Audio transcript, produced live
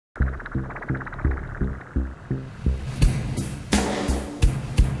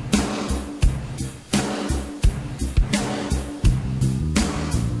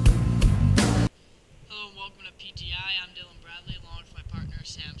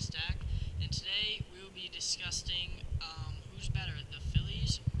Discussing who's better, the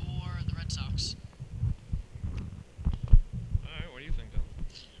Phillies or the Red Sox. Alright, what do you think, Dylan?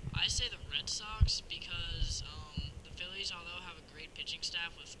 I say the Red Sox because the Phillies, although have a great pitching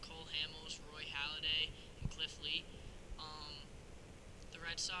staff with Cole Hamels, Roy Halladay, and Cliff Lee, the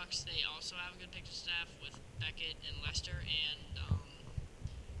Red Sox, they also have a good pitching staff with Beckett and Lester, and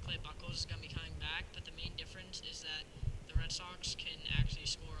Clay Buchholz is going to be coming back, but the main difference is that the Red Sox can actually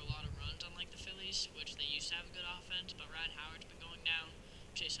score a lot of runs, unlike the Phillies, which they used to have a good offense, but Ryan Howard's been going down,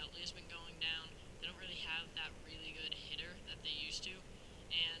 Chase Utley has been going down. They don't really have that really good hitter that they used to,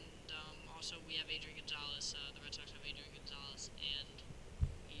 and also we have Adrian Gonzalez. The Red Sox have Adrian Gonzalez, and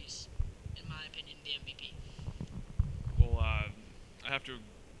he's, in my opinion, the MVP. Well, I have to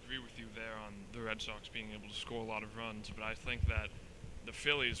agree with you there on the Red Sox being able to score a lot of runs, but I think that the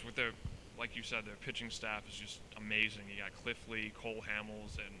Phillies, with their, like you said, their pitching staff is just amazing. You got Cliff Lee, Cole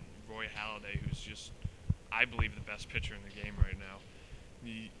Hamels, and Roy Halladay, who's just, I believe, the best pitcher in the game right now.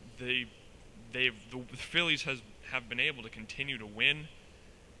 The Phillies have been able to continue to win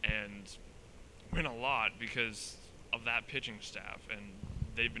and win a lot because of that pitching staff, and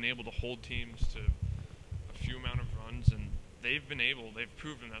they've been able to hold teams to a few amount of runs, and they've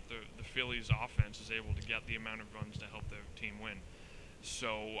proven that the Phillies offense is able to get the amount of runs to help their team win.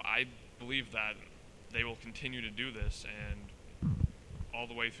 So I believe that they will continue to do this and all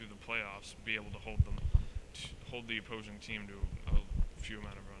the way through the playoffs be able to hold the opposing team to a few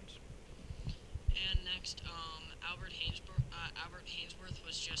amount of runs. And next, Albert Hainsworth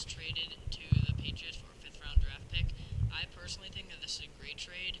was just traded to the Patriots for a 5th-round draft pick. I personally think that this is a great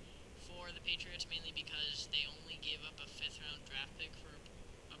trade for the Patriots, mainly because they only gave up a 5th-round draft pick for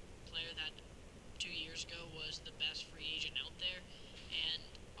a player that 2 years ago was the best free agent out there. And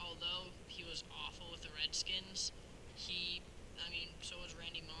although he was awful with the Redskins, so was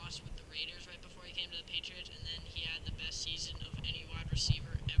Randy Moss with the Raiders right before he came to the Patriots, and then he had the best season of any wide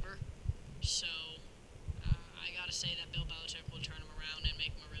receiver ever. So I gotta say that Bill Belichick will turn him around and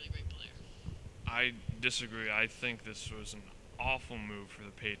make him a really great player. I disagree. I think this was an awful move for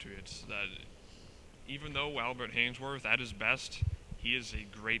the Patriots. That even though Albert Hainsworth, at his best, he is a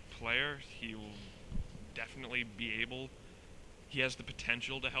great player, he will definitely be able. He has the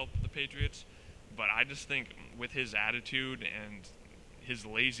potential to help the Patriots, but I just think with his attitude and his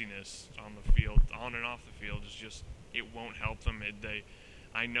laziness on the field, on and off the field, it won't help them.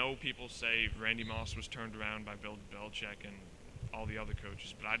 I know people say Randy Moss was turned around by Bill Belichick and all the other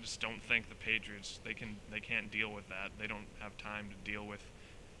coaches, but I just don't think the Patriots, they can't deal with that. They don't have time to deal with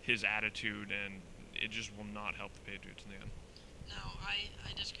his attitude, and it just will not help the Patriots in the end. Now,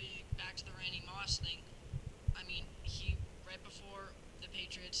 I disagree. Back to the Randy Moss thing. Right before the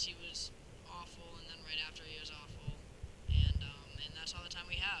Patriots, he was awful, and then right after he was awful, and that's all the time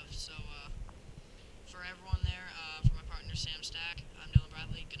we have. So, for everyone there, for my partner Sam Stack, I'm Dylan.